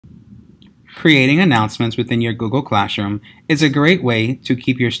Creating announcements within your Google Classroom is a great way to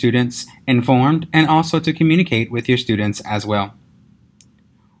keep your students informed and also to communicate with your students as well.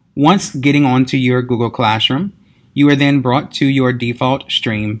 Once getting onto your Google Classroom, you are then brought to your default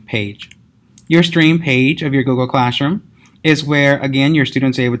stream page. Your stream page of your Google Classroom is where, again, your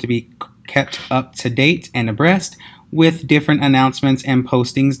students are able to be kept up to date and abreast with different announcements and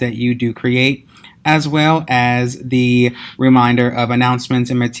postings that you do create, as well as the reminder of announcements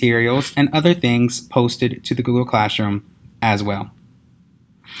and materials and other things posted to the Google Classroom as well.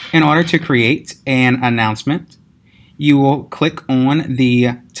 In order to create an announcement, you will click on the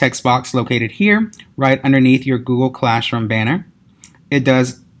text box located here, right underneath your Google Classroom banner. It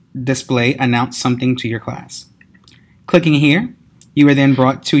does display "Announce something to your class." Clicking here, you are then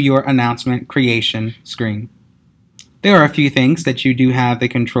brought to your announcement creation screen. There are a few things that you do have the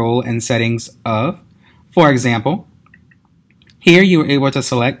control and settings of. For example, here you are able to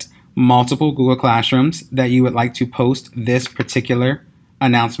select multiple Google Classrooms that you would like to post this particular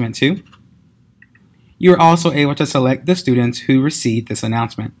announcement to. You are also able to select the students who received this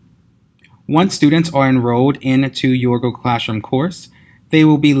announcement. Once students are enrolled into your Google Classroom course, they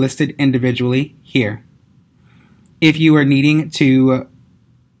will be listed individually here. If you are needing to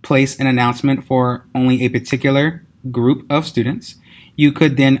place an announcement for only a particular group of students, you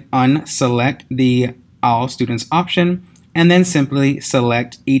could then unselect the All Students option and then simply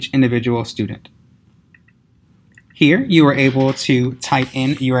select each individual student. Here you are able to type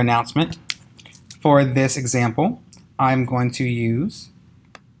in your announcement. For this example, I'm going to use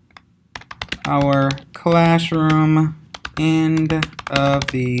 "Our classroom end of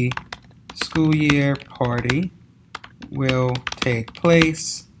the school year party will take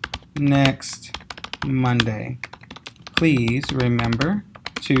place next Monday. Please remember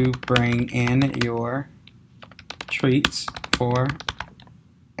to bring in your treats for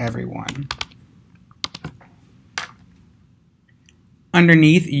everyone."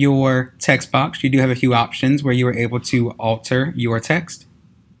 Underneath your text box, you do have a few options where you are able to alter your text.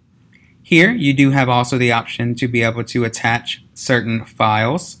 Here, you do have also the option to be able to attach certain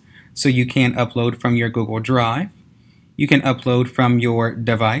files, so you can upload from your Google Drive. You can upload from your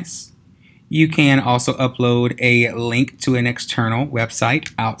device. You can also upload a link to an external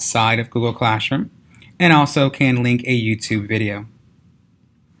website outside of Google Classroom, and also can link a YouTube video.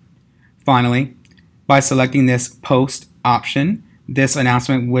 Finally, by selecting this post option, this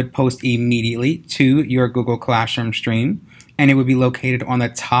announcement would post immediately to your Google Classroom stream, and it would be located on the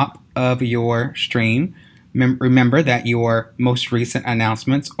top of your stream. Remember that your most recent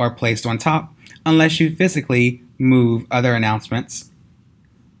announcements are placed on top unless you physically move other announcements.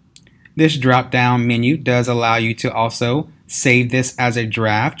 This drop-down menu does allow you to also save this as a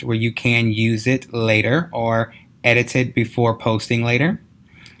draft where you can use it later or edit it before posting later.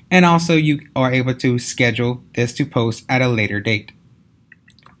 And also you are able to schedule this to post at a later date.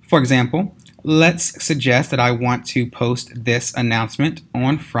 For example, let's suggest that I want to post this announcement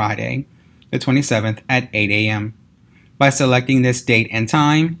on Friday, the 27th at 8 a.m. By selecting this date and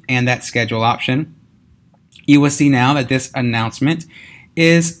time and that schedule option, you will see now that this announcement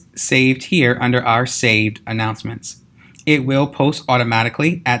is saved here under our saved announcements. It will post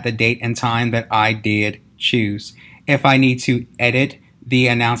automatically at the date and time that I did choose. If I need to edit the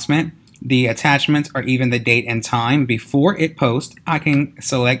announcement, the attachments, or even the date and time before it posts, I can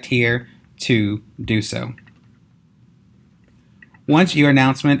select here to do so. Once your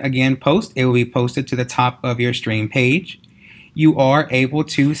announcement again posts, it will be posted to the top of your stream page. You are able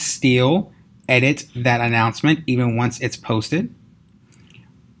to still edit that announcement even once it's posted.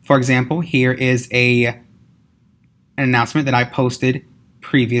 For example, here is an announcement that I posted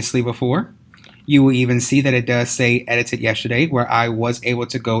previously before. You will even see that it does say edited yesterday, where I was able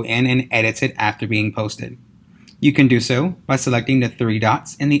to go in and edit it after being posted. You can do so by selecting the three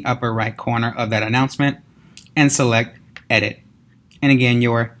dots in the upper right corner of that announcement and select edit. And again,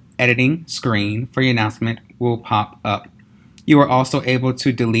 your editing screen for your announcement will pop up. You are also able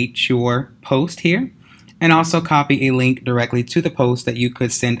to delete your post here and also copy a link directly to the post that you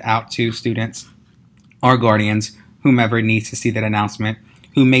could send out to students or guardians, whomever needs to see that announcement,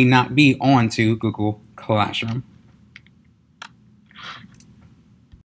 who may not be on to Google Classroom.